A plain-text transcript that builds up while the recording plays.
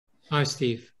Hi,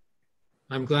 Steve.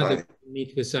 I'm glad that Hi, we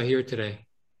meet with Zahir today.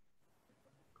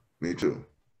 me too.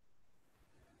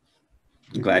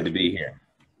 Be Glad to good. be here.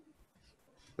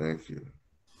 Thank you.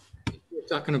 We're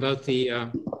talking about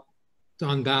the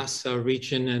Donbass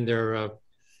region and their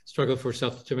struggle for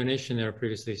self-determination there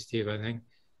previously, Steve, I think.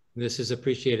 This is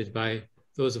appreciated by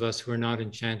those of us who are not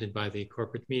enchanted by the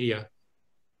corporate media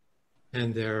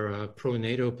and their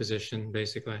pro-NATO position,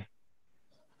 basically.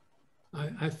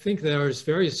 I think there's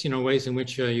various, ways in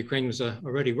which Ukraine was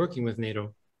already working with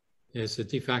NATO as a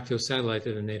de facto satellite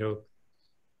of the NATO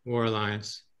war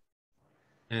alliance.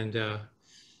 And,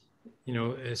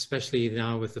 especially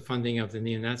now with the funding of the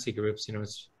neo-Nazi groups,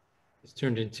 it's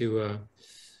turned into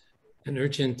an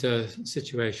urgent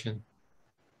situation.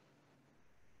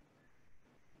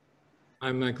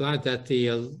 I'm glad that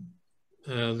the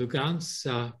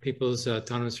Lugansk People's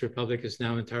Autonomous Republic is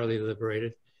now entirely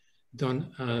liberated.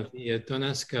 The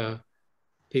Donetsk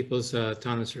People's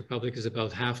Autonomous Republic is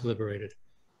about half liberated.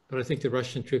 But I think the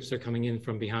Russian troops are coming in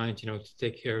from behind, to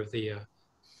take care of the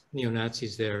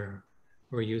neo-Nazis there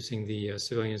who are using the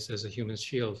civilians as a human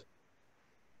shield.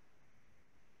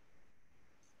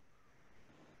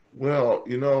 Well,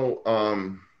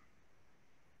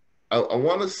 I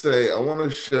want to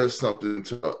share something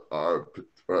to our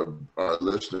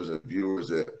listeners and viewers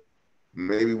that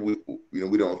maybe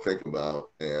we don't think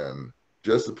about, and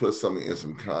just to put something in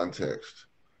some context.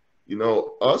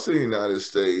 Us in the United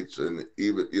States, and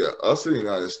us in the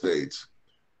United States,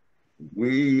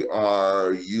 we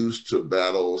are used to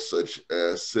battles such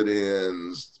as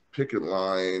sit-ins, picket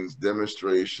lines,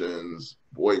 demonstrations,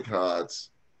 boycotts,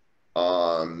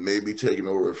 maybe taking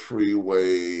over a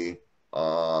freeway,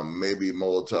 maybe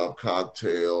Molotov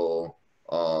cocktail,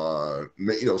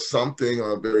 something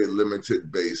on a very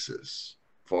limited basis,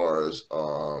 as far as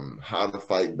how to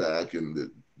fight back and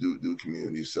do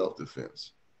community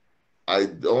self-defense. I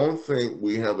don't think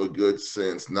we have a good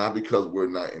sense, not because we're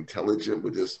not intelligent,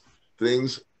 but just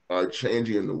things are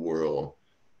changing in the world.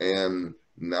 And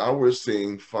now we're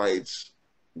seeing fights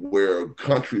where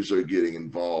countries are getting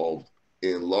involved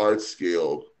in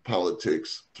large-scale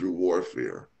politics through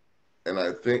warfare. And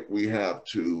I think we have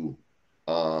to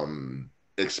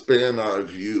expand our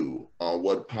view on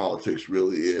what politics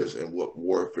really is and what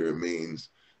warfare means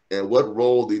and what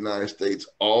role the United States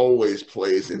always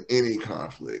plays in any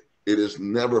conflict. It is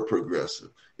never progressive.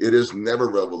 It is never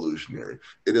revolutionary.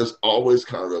 It is always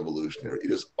counter-revolutionary.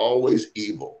 It is always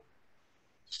evil.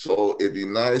 So if the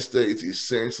United States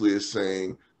essentially is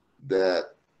saying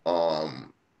that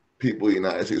people in the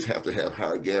United States have to have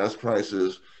higher gas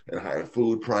prices and higher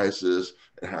food prices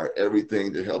and higher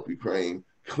everything to help Ukraine,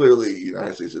 clearly the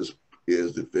United States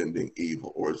is defending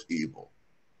evil, or it's evil.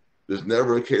 There's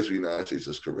never a case where the United States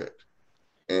is correct.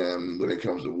 And when it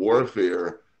comes to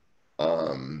warfare,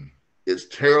 it's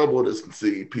terrible to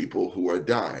see people who are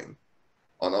dying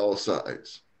on all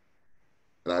sides.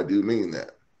 And I do mean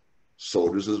that.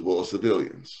 Soldiers as well as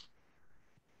civilians.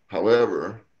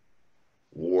 However,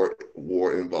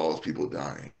 war involves people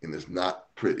dying, and it's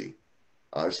not pretty.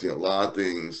 I've seen a lot of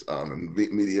things in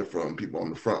media from people on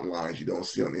the front lines you don't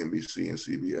see on NBC and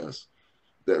CBS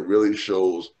that really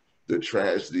shows the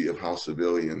tragedy of how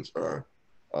civilians are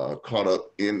caught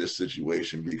up in this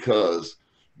situation because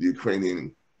the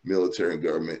Ukrainian military and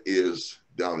government is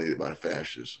dominated by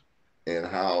fascists, and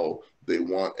how they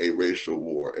want a racial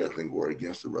war, ethnic war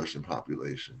against the Russian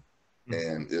population.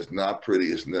 And it's not pretty,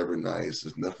 it's never nice,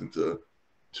 it's nothing to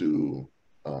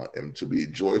be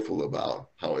joyful about.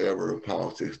 However,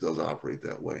 politics does operate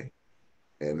that way.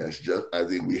 And that's just, I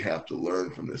think we have to learn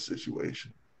from this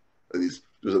situation. At least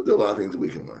there's a lot of things that we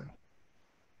can learn.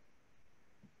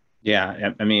 Yeah,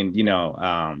 I mean,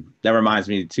 that reminds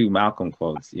me of two Malcolm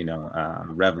quotes.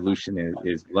 Revolution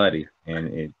is bloody,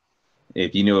 and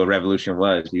if you knew what revolution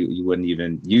was, you wouldn't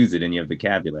even use it in your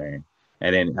vocabulary.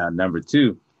 And then number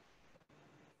two,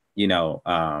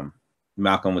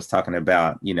 Malcolm was talking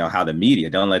about, how the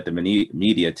media, don't let the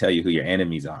media tell you who your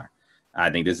enemies are. I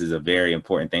think this is a very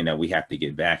important thing that we have to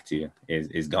get back to,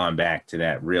 is going back to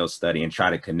that real study and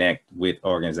try to connect with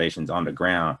organizations on the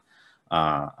ground.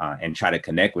 And try to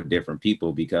connect with different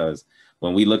people, because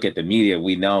when we look at the media,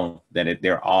 we know that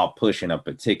they're all pushing a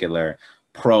particular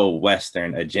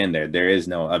pro-Western agenda. There is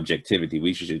no objectivity.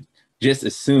 We should just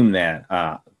assume that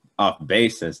off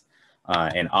basis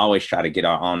and always try to get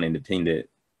our own independent.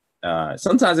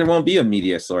 Sometimes there won't be a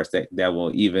media source that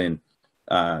will even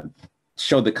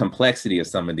show the complexity of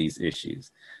some of these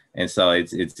issues. And so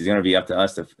it's going to be up to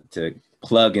us to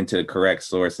plug into the correct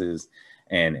sources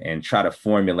and try to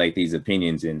formulate these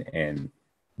opinions and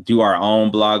do our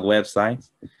own blog websites,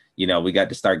 You know, we got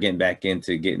to start getting back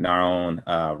into getting our own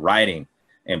writing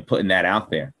and putting that out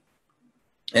there.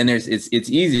 And it's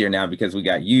easier now because we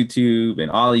got YouTube and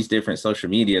all these different social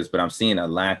medias, but I'm seeing a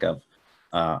lack of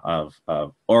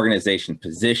organization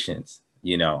positions,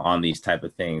 you know, on these type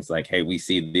of things. Like, hey, we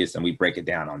see this and we break it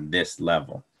down on this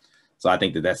level. So I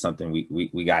think that that's something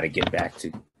we got to get back to.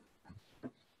 You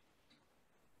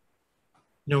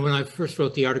know, when I first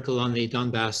wrote the article on the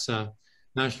Donbass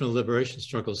national liberation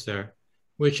struggles there,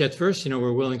 which at first, you know,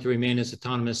 were willing to remain as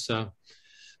autonomous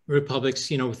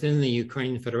republics, you know, within the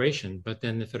Ukrainian Federation, but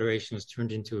then the Federation was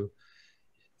turned into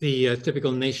the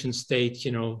typical nation state,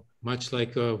 you know, much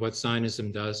like what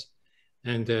Zionism does,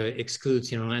 and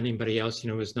excludes, you know, anybody else, you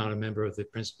know, who is not a member of the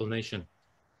principal nation.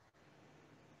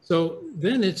 So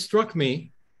then it struck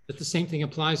me that the same thing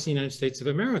applies to the United States of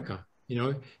America. You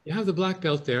know, you have the Black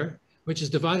Belt there, which is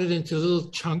divided into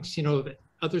little chunks, you know, of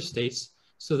other states,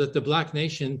 so that the Black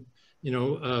nation, you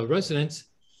know, residents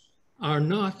are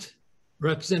not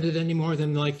represented any more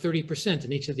than like 30%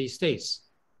 in each of these states.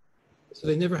 So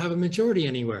they never have a majority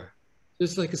anywhere.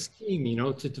 It's like a scheme, you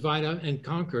know, to divide out and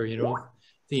conquer, you know,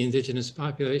 the indigenous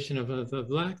population of the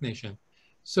Black nation.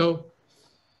 So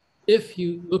if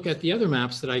you look at the other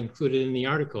maps that I included in the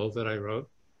article that I wrote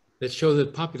that show the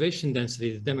population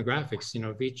density, the demographics, you know,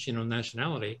 of each, you know,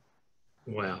 nationality,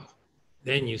 well,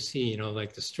 then you see, you know,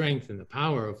 like the strength and the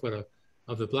power of what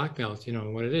of the Black Belt, you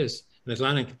know, what it is. And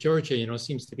Atlanta, Georgia, you know,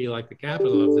 seems to be like the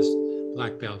capital of this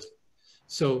Black Belt.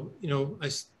 So, you know, I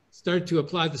started to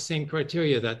apply the same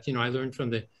criteria that, you know, I learned from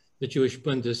the Jewish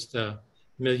Bundist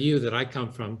milieu that I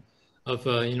come from, of,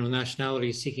 you know,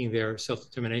 nationalities seeking their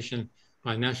self-determination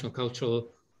by national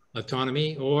cultural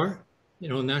autonomy or, you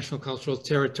know, national cultural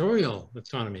territorial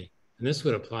autonomy. And this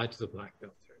would apply to the Black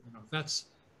Belt. You know, that's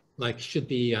like should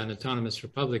be an autonomous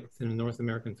republic within the North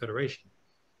American Federation.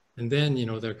 And then, you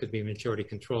know, there could be majority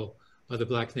control of the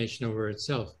Black nation over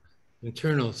itself,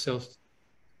 internal self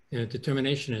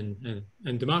determination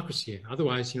and democracy.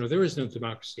 Otherwise, you know, there is no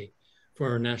democracy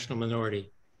for a national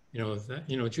minority. You know, that,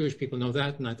 you know, Jewish people know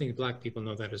that, and I think Black people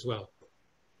know that as well.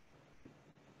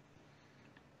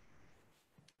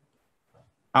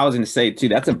 I was going to say too,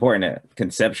 that's important to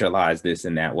conceptualize this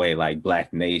in that way, like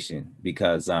Black nation,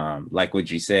 because like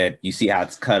what you said, you see how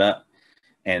it's cut up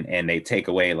and they take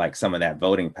away like some of that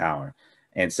voting power.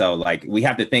 And so like, we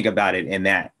have to think about it in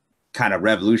that kind of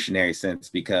revolutionary sense,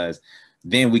 because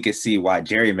then we could see why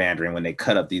gerrymandering, when they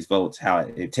cut up these votes, how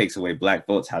it takes away Black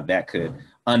votes, how that could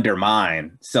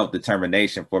undermine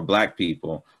self-determination for Black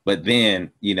people. But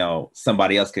then, you know,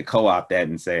 somebody else could co-opt that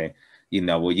and say, you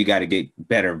know, well, you got to get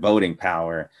better voting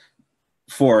power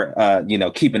for, you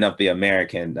know, keeping up the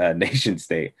American nation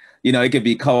state. You know, it could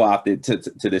be co-opted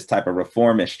to this type of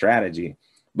reformist strategy.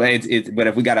 But but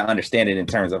if we got to understand it in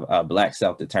terms of Black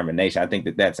self-determination, I think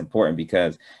that that's important,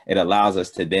 because it allows us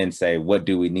to then say, what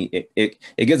do we need? It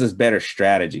gives us better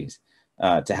strategies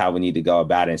to how we need to go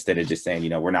about it, instead of just saying, you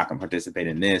know, we're not going to participate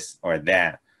in this or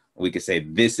that. We could say,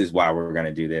 this is why we're going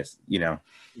to do this, you know?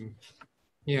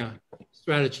 Yeah,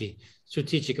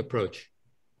 strategic approach,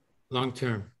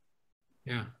 long-term.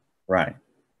 Yeah. Right.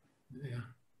 Yeah.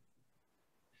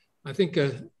 I think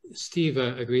Steve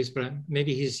agrees, but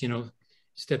maybe he's, you know,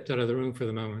 stepped out of the room for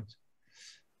the moment.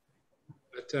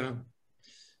 But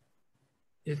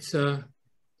it's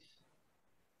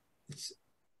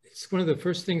one of the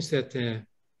first things that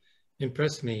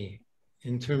impressed me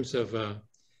in terms of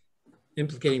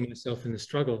implicating myself in the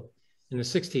struggle in the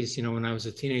 60s, you know, when I was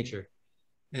a teenager.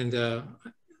 And,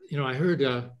 you know, I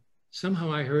heard,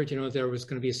 somehow I heard, you know, there was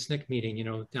going to be a SNCC meeting, you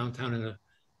know, downtown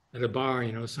at a bar,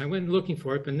 you know, so I went looking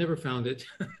for it, but never found it.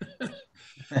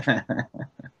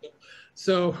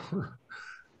 So,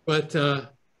 but,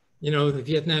 you know,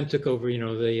 Vietnam took over, you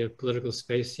know, the political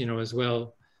space, you know, as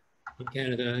well. In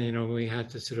Canada, you know, we had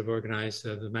to sort of organize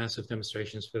the massive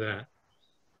demonstrations for that.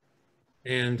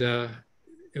 And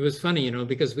it was funny, you know,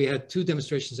 because we had two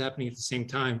demonstrations happening at the same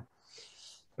time.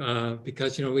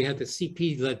 Because, you know, we had the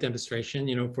CP-led demonstration,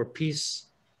 you know, for peace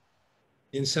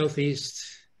in Southeast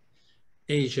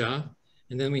Asia.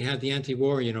 And then we had the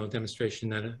anti-war, you know, demonstration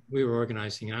that we were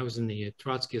organizing. I was in the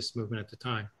Trotskyist movement at the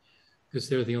time, because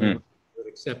they're the only ones who would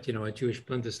accept, you know, a Jewish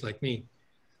Bundist like me.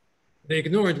 They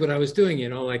ignored what I was doing, you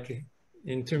know, like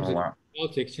in terms of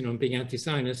politics, you know, being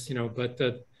anti-Zionist, you know, but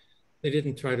they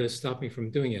didn't try to stop me from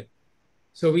doing it.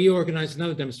 So we organized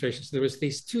another demonstration. So there was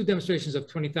these two demonstrations of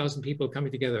 20,000 people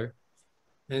coming together.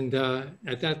 And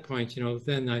at that point, you know,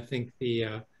 then I think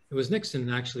it was Nixon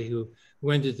actually who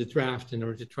ended the draft in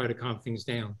order to try to calm things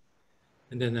down.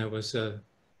 And then that was the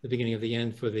beginning of the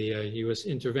end for the US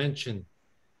intervention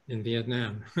in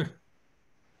Vietnam.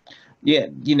 Yeah,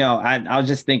 you know, I was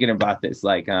just thinking about this.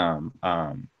 Like, I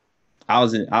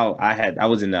was in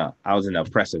the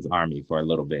oppressor's army for a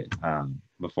little bit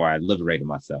before I liberated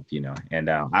myself, you know. And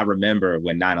I remember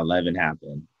when 9/11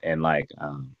 happened, and like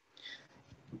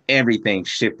everything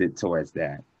shifted towards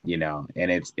that, you know. And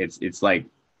it's like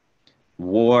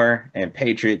war and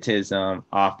patriotism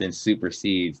often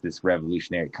supersedes this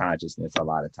revolutionary consciousness a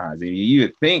lot of times. And you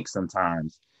would think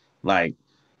sometimes like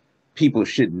people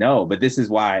should know, but this is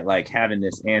why like having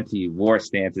this anti-war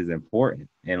stance is important,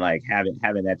 and like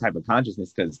having that type of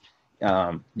consciousness, because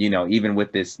you know, even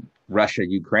with this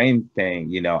Russia-Ukraine thing,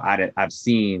 you know, I've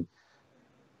seen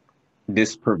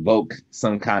this provoke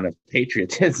some kind of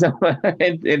patriotism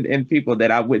in people that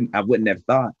I wouldn't have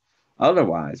thought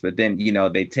otherwise. But then, you know,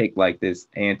 they take like this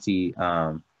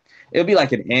it'll be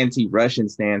like an anti-Russian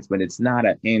stance, but it's not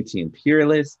an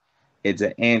anti-imperialist. It's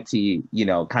an anti, you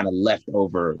know, kind of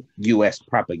leftover US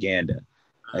propaganda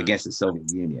against the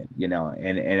Soviet Union, you know.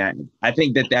 And I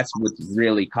think that that's what's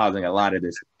really causing a lot of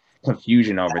this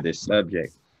confusion over this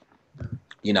subject,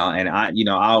 you know. And I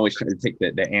always try to take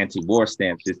the anti-war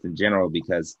stance just in general,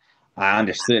 because I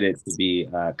understood it to be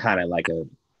kind of like a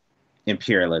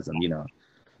imperialism, you know.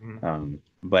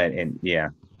 But and yeah,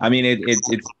 I mean,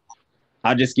 it's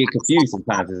I just get confused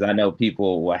sometimes, because I know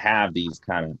people will have these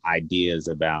kind of ideas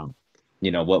about,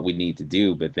 you know, what we need to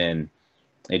do, but then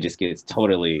it just gets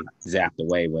totally zapped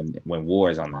away when war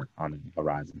is on the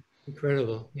horizon.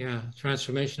 Incredible. Yeah.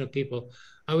 Transformation of people.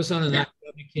 I was on an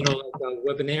academic, you know, like a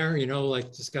webinar, you know,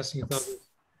 like discussing about,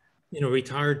 you know,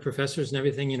 retired professors and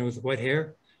everything, you know, with white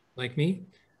hair like me.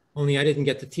 Only I didn't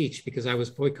get to teach because I was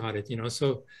boycotted, you know.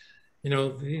 So, you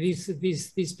know,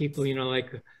 these people, you know,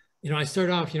 like, you know, I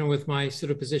started off, you know, with my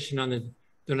sort of position on the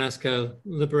Donetsk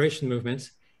liberation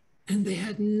movements, and they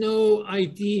had no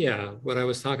idea what I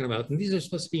was talking about. And these are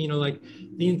supposed to be, you know, like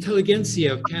the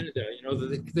intelligentsia of Canada, you know,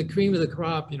 the cream of the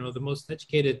crop, you know, the most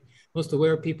educated, most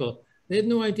aware people. They had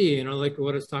no idea, you know, like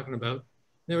what I was talking about.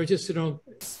 They were just, you know,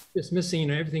 just missing, you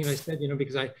know, everything I said, you know,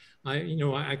 because you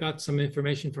know, I got some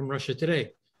information from Russia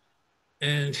Today.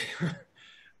 And,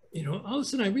 you know, all of a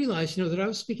sudden I realized, you know, that I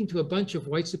was speaking to a bunch of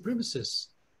white supremacists,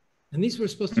 and these were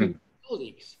supposed to be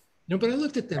colleagues, you know, but I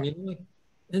looked at them, you know, like,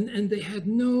 and they had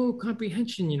no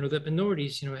comprehension, you know, that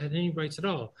minorities, you know, had any rights at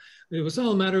all. It was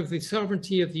all a matter of the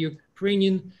sovereignty of the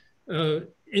Ukrainian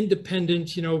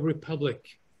independent, you know, republic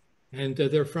and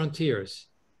their frontiers.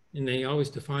 And they always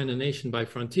define a nation by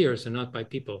frontiers and not by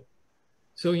people.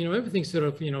 So, you know, everything sort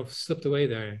of, you know, slipped away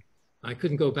there. I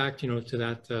couldn't go back, you know, to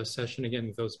that session again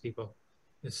with those people.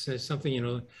 It's something, you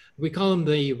know, we call them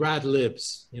the rad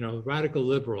libs, you know, radical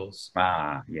liberals.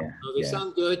 Yeah, So they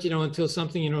sound good, you know, until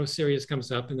something, you know, serious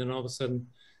comes up, and then all of a sudden,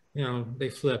 you know, they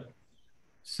flip.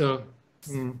 So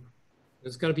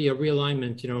there's got to be a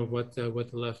realignment, you know, what the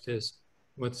left is,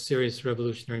 what the serious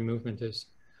revolutionary movement is.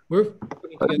 We're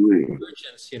putting I together agree.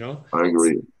 convergence, you know. I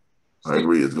agree. I Stay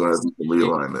agree. It's going to have to be some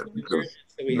realignment, because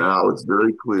that we have. now it's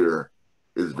very clear.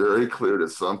 It's very clear that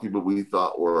some people we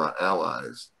thought were our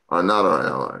allies are not our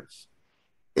allies.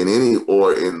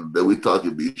 That we thought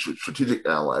could be strategic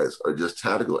allies are just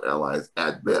tactical allies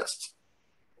at best.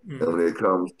 And when it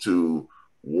comes to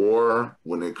war,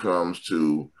 when it comes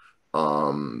to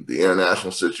the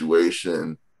international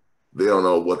situation, they don't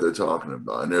know what they're talking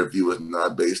about. And their view is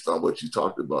not based on what you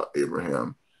talked about,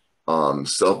 Abraham.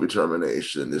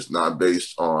 Self-determination. It's not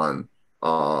based on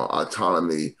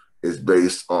autonomy. It's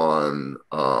based on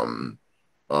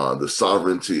the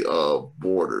sovereignty of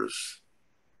borders.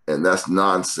 And that's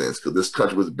nonsense, because this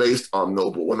country was based on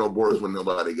no borders when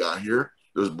nobody got here.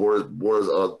 There's borders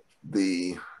of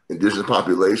the indigenous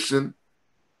population.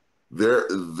 Their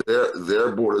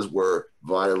borders were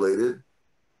violated.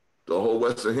 The whole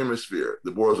Western Hemisphere,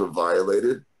 the borders were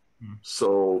violated.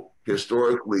 So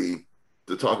historically,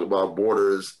 to talk about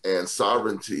borders and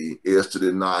sovereignty is to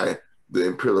deny the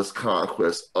imperialist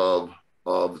conquest of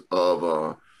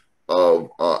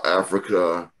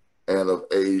Africa and of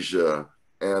Asia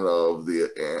and of the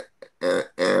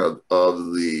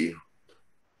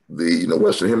you know,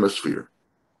 Western Hemisphere.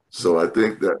 So I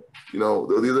think that, you know,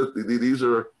 these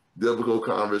are difficult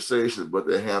conversations, but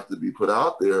they have to be put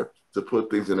out there to put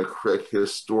things in a correct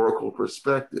historical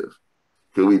perspective.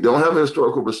 Because we don't have a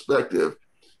historical perspective,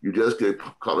 you just get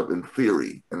caught up in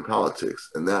theory and politics.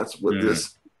 And that's what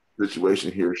this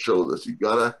situation here shows us. You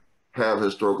gotta have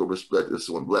historical perspective.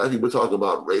 So when Black people talk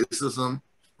about racism,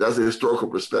 that's a historical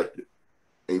perspective.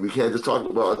 And we can't just talk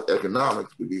about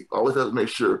economics. We always have to make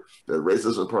sure that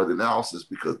racism is part of the analysis,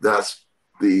 because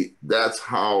that's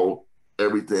how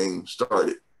everything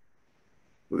started,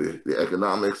 with the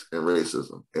economics and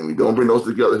racism. And we don't bring those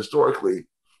together historically,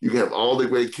 You can have all the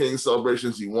great king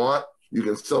celebrations you want. You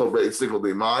can celebrate Cinco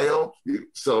de Mayo. You can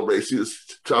celebrate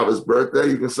Chavez's birthday.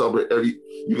 You can celebrate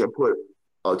you can put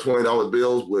 $20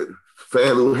 bills with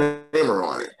Fanloo Hammer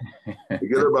on it.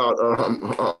 Forget about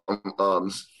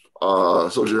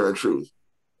Sojourner and Truth.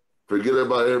 Forget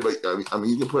about everybody. I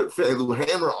mean, you can put Fanloo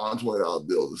Hammer on $20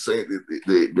 bills. The same.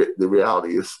 The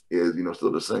reality is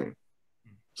still the same.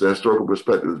 So historical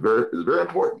perspective is very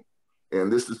important.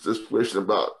 And this question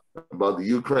about the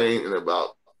Ukraine and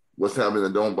about what's happening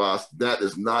in Donbass, that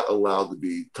is not allowed to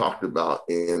be talked about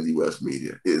in the U.S.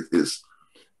 media. If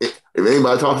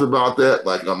anybody talks about that,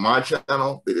 like on my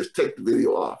channel, they just take the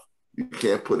video off. You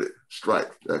can't put it,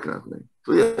 strike, that kind of thing.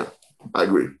 So yeah, I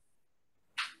agree.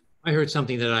 I heard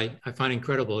something that I find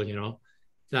incredible,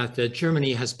 that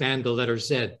Germany has banned the letter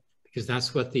Z because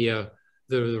that's what the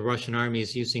Russian army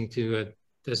is using to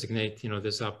designate,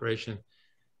 this operation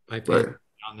by painting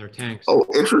on their tanks. Oh,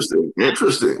 interesting.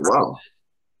 Wow.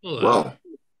 Well, wow.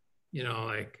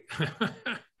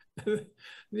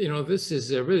 This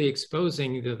is really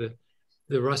exposing the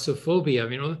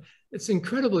Russophobia. It's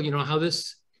incredible, how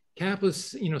this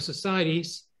capitalist,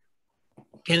 societies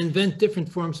can invent different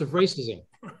forms of racism.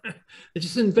 They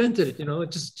just invented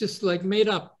it, just like made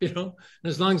up, and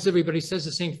as long as everybody says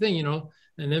the same thing,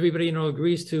 and everybody,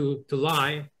 agrees to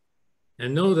lie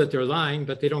and know that they're lying,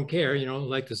 but they don't care,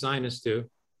 like the Zionists do.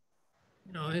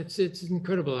 It's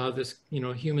incredible how this,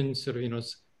 human sort of,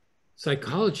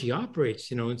 psychology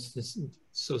operates, it's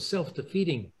so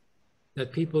self-defeating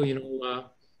that people,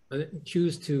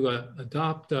 choose to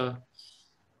adopt,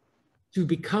 to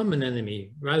become an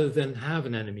enemy rather than have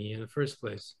an enemy in the first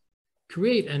place.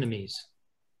 Create enemies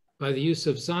by the use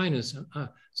of Zionism and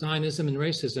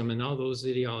racism and all those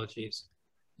ideologies.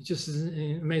 It just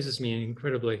amazes me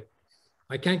incredibly.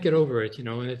 I can't get over it, and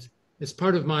it's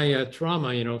part of my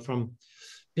trauma, from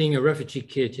being a refugee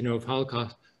kid, of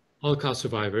Holocaust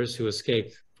survivors who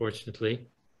escaped, fortunately,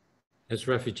 as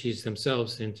refugees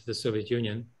themselves into the Soviet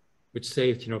Union, which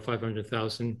saved,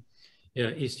 500,000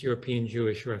 East European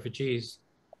Jewish refugees.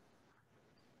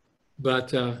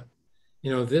 But,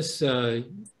 this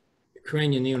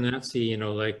Ukrainian neo-Nazi,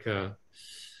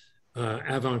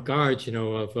 avant-garde,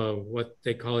 of what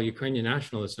they call Ukrainian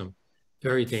nationalism,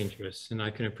 very dangerous. And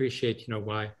I can appreciate,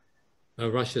 why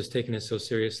Russia has taken it so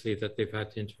seriously that they've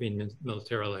had to intervene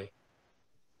militarily.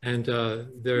 And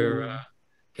their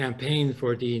campaign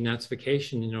for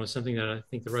denazification, is something that I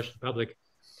think the Russian public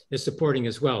is supporting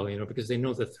as well, because they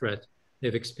know the threat.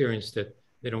 They've experienced it.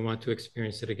 They don't want to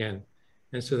experience it again.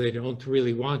 And so they don't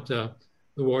really want the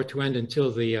war to end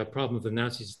until the problem of the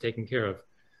Nazis is taken care of.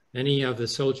 Any of the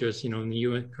soldiers, in the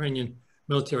Ukrainian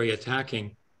military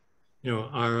attacking,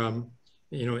 are,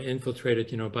 infiltrated,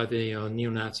 by the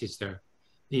neo-Nazis there.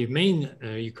 The main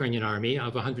Ukrainian army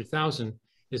of 100,000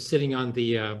 is sitting on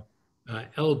the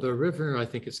Elbe River, I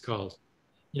think it's called,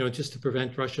 just to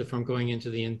prevent Russia from going into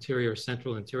the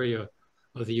central interior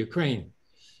of the Ukraine.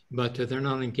 But they're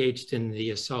not engaged in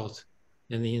the assault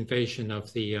and the invasion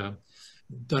of the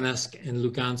Donetsk and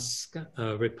Lugansk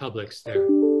republics there.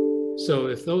 So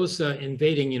if those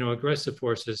invading, aggressive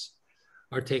forces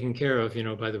are taken care of,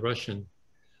 by the Russian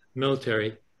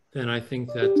military, then I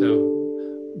think that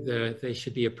they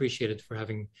should be appreciated for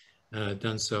having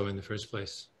done so in the first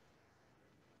place.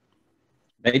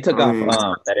 They took off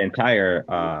that entire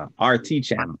RT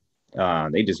channel.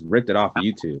 They just ripped it off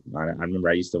YouTube. I remember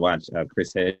I used to watch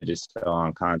Chris Hedges' show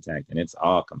on Contact, and it's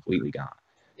all completely gone.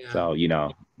 Yeah. So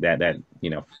that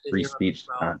free speech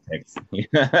context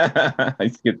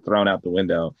it gets thrown out the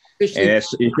window, and it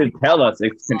should tell us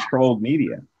it's controlled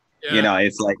media. Yeah.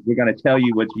 It's like we're gonna tell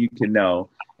you what you can know,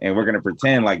 and we're gonna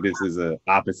pretend like this is a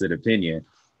opposite opinion,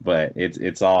 but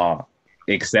it's all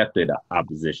accepted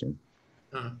opposition.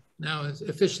 Now it's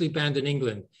officially banned in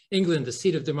England. England, the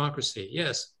seat of democracy.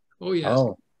 Yes. Oh yes.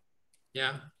 Oh.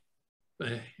 Yeah.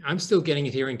 I'm still getting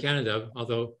it here in Canada,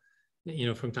 although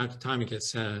from time to time it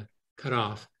gets cut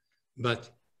off. But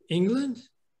England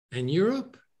and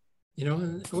Europe,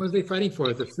 what are they fighting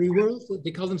for? The free world?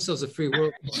 They call themselves a free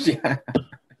world. Yeah.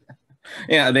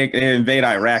 Yeah, they invade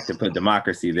Iraq to put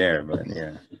democracy there, but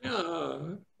yeah.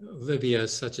 Libya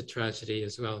is such a tragedy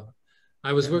as well.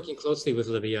 I was working closely with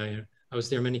Libya. I was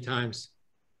there many times,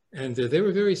 and they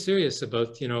were very serious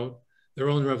about, their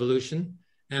own revolution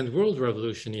and world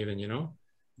revolution even,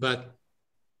 but,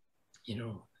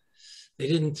 they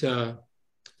didn't,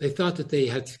 they thought that they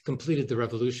had completed the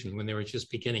revolution when they were just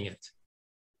beginning it.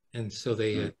 And so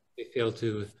they failed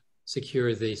to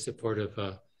secure the support of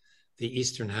the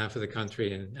eastern half of the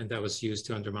country, and that was used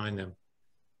to undermine them.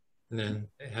 And then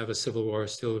they have a civil war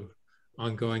still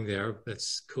ongoing there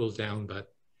that's cooled down, but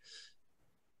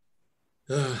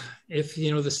if,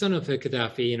 the son of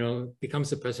Gaddafi, becomes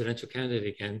the presidential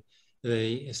candidate again,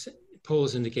 the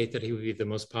polls indicate that he would be the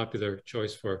most popular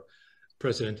choice for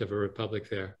president of a republic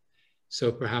there.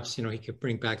 So perhaps, he could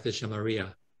bring back the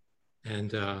Jamaria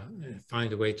and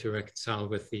find a way to reconcile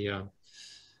with the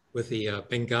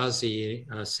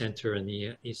Benghazi center in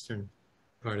the eastern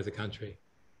part of the country.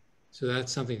 So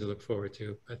that's something to look forward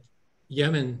to. But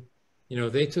Yemen,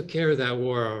 they took care of that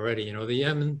war already. The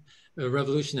Yemen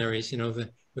revolutionaries,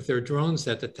 with their drones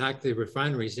that attacked the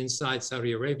refineries inside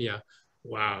Saudi Arabia.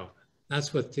 Wow,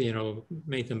 that's what,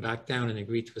 made them back down and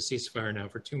agree to a ceasefire now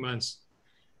for 2 months.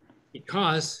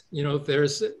 Because,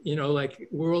 there's, like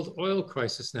world oil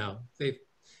crisis now. They've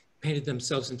painted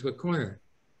themselves into a corner.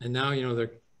 And now,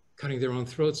 they're cutting their own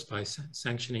throats by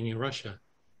sanctioning Russia.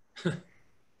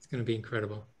 It's going to be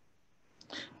incredible.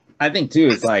 I think too,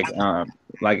 it's like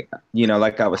like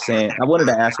I was saying, I wanted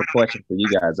to ask a question for you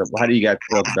guys. How do you guys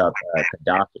feel about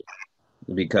Gaddafi?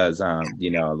 Because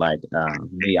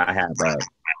me, I have a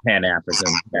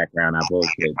Pan-African background. I voted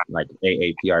with like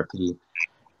AAPRP,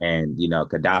 and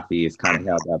Gaddafi is kind of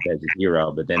held up as a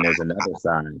hero. But then there's another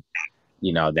side,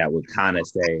 that would kind of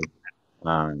say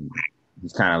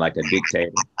he's kind of like a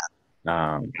dictator.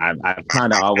 I've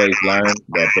kind of always learned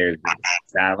that there's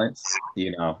balance,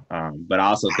 but I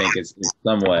also think it's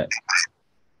somewhat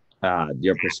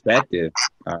your perspective.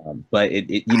 But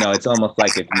it's almost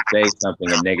like if you say something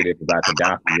negative about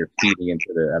Gaddafi, you're feeding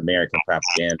into the American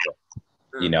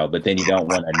propaganda, but then you don't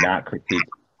want to not critique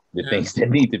the things that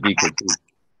need to be critiqued.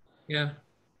 Yeah.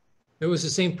 There was the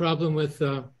same problem with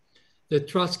the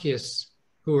Trotskyists,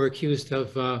 who were accused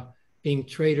of being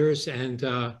traitors and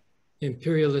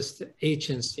imperialist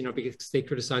agents, because they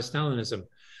criticized Stalinism.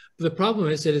 But the problem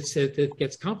is that it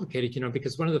gets complicated,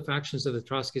 because one of the factions of the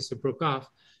Trotskyists that broke off,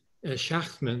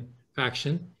 Schachtman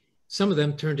faction, some of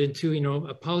them turned into,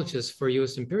 apologists for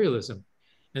U.S. imperialism.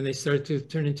 And they started to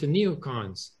turn into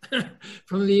neocons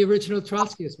from the original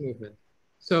Trotskyist movement.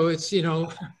 So it's,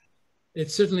 it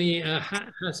certainly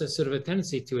has a sort of a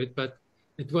tendency to it, but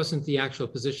it wasn't the actual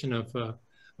position of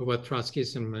what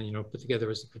Trotskyism, put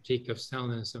together as a critique of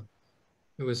Stalinism.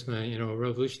 It was a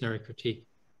revolutionary critique,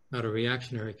 not a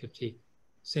reactionary critique.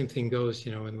 Same thing goes,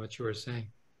 in what you were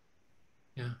saying.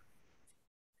 Yeah.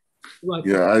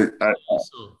 Yeah,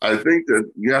 I think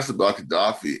that you asked about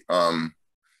Gaddafi.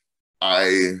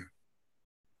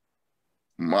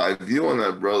 My view on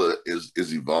that brother is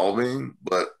evolving,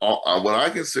 but what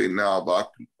I can say now about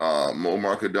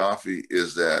Muammar Gaddafi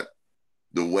is that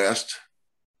the West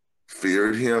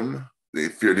feared him. They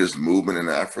feared his movement in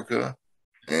Africa,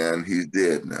 and he's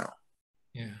dead now.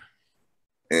 Yeah,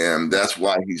 and that's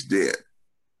why he's dead.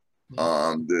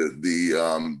 Yeah.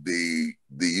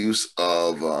 The use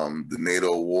of the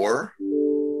NATO war,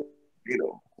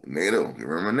 NATO,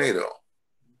 remember NATO,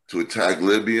 to attack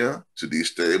Libya, to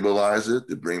destabilize it,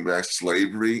 to bring back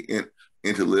slavery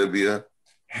into Libya,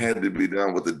 had to be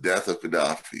done with the death of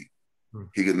Gaddafi.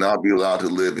 He could not be allowed to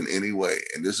live in any way.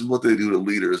 And this is what they do to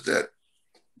leaders, that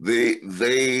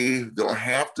they don't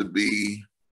have to be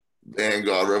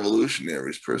vanguard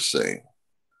revolutionaries per se.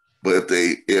 But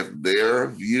if their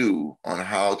view on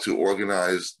how to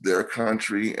organize their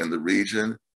country and the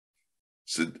region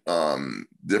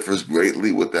differs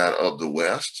greatly with that of the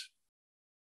West,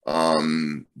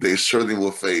 they certainly will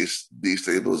face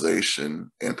destabilization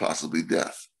and possibly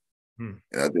death. And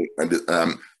I think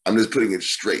I'm just putting it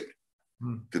straight.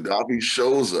 Gaddafi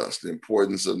shows us the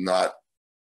importance of not.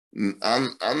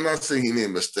 I'm not saying he made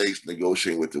mistakes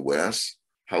negotiating with the West.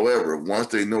 However, once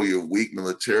they know you're weak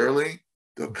militarily,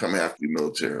 they'll come after you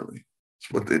militarily.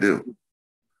 That's what they do.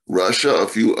 Russia, a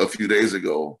few days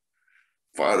ago,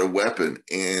 fired a weapon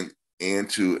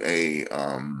into a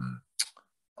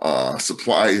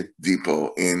supply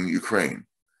depot in Ukraine.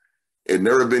 It had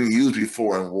never been used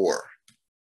before in war.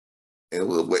 And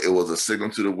it was a signal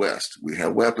to the West. We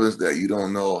have weapons that you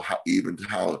don't know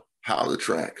how to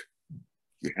track.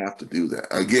 You have to do that.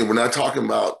 Again, we're not talking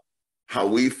about how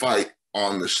we fight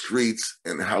on the streets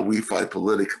and how we fight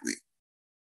politically.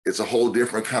 It's a whole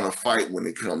different kind of fight when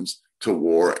it comes to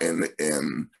war and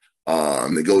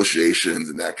negotiations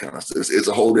and that kind of stuff. It's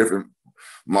a whole different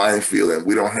minefield, and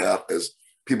we don't have, as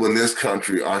people in this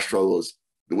country, our struggles,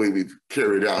 the way we've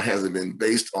carried out hasn't been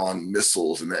based on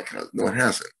missiles and that kind of. No, it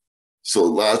hasn't.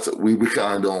 So we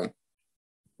kind of don't.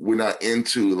 We're not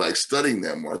into like studying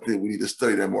that more. I think we need to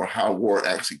study that more, how war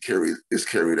actually is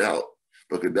carried out.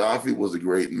 But Gaddafi was a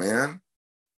great man.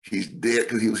 He's dead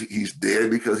because he's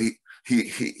dead because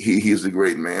he's a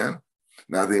great man.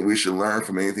 And I think we should learn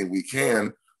from anything we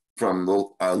can from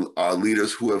our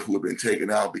leaders who have been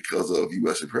taken out because of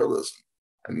U.S. imperialism.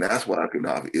 And that's why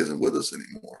Gaddafi isn't with us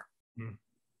anymore,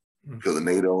 because of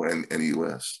NATO and the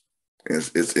US. And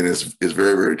it's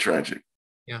very, very tragic.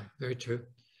 Yeah, very true.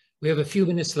 We have a few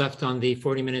minutes left on the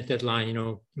 40-minute deadline,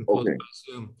 imposed by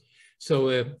Zoom.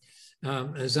 So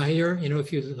Zahir,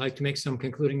 if you'd like to make some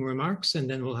concluding remarks, and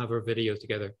then we'll have our video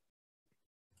together.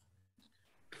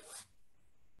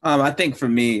 I think for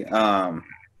me,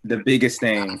 the biggest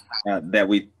thing that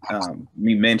we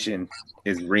mentioned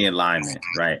is realignment,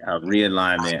 right? A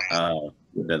realignment of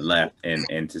the left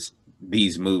and to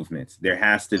these movements. There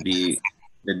has to be,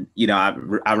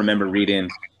 I remember reading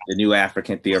the New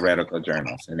African Theoretical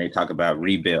Journals, and they talk about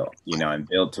rebuild, and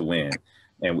build to win.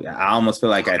 And I almost feel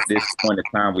like at this point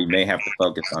in time, we may have to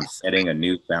focus on setting a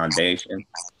new foundation,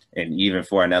 and even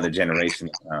for another generation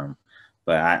to come.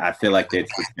 But I feel like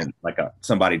it's been like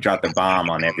somebody dropped a bomb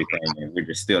on everything, and we're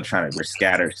just we're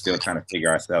scattered, still trying to figure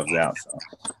ourselves out. So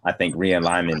I think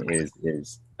realignment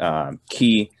is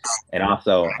key. And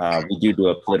also, we do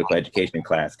a political education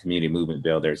class, Community Movement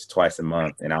Builders, twice a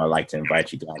month. And I would like to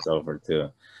invite you guys over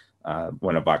to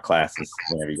one of our classes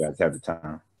whenever you guys have the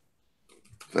time.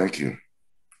 Thank you.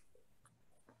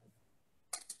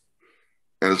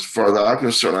 And as far as I'm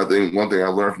concerned, I think one thing I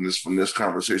learned from this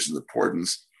conversation is the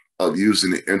importance of using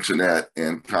the internet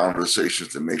and conversations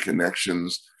to make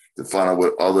connections, to find out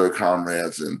what other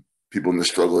comrades and people in the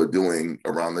struggle are doing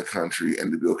around the country,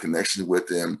 and to build connections with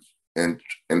them and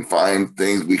find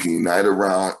things we can unite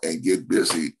around and get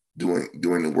busy doing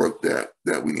the work that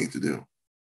we need to do.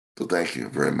 So thank you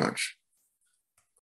very much.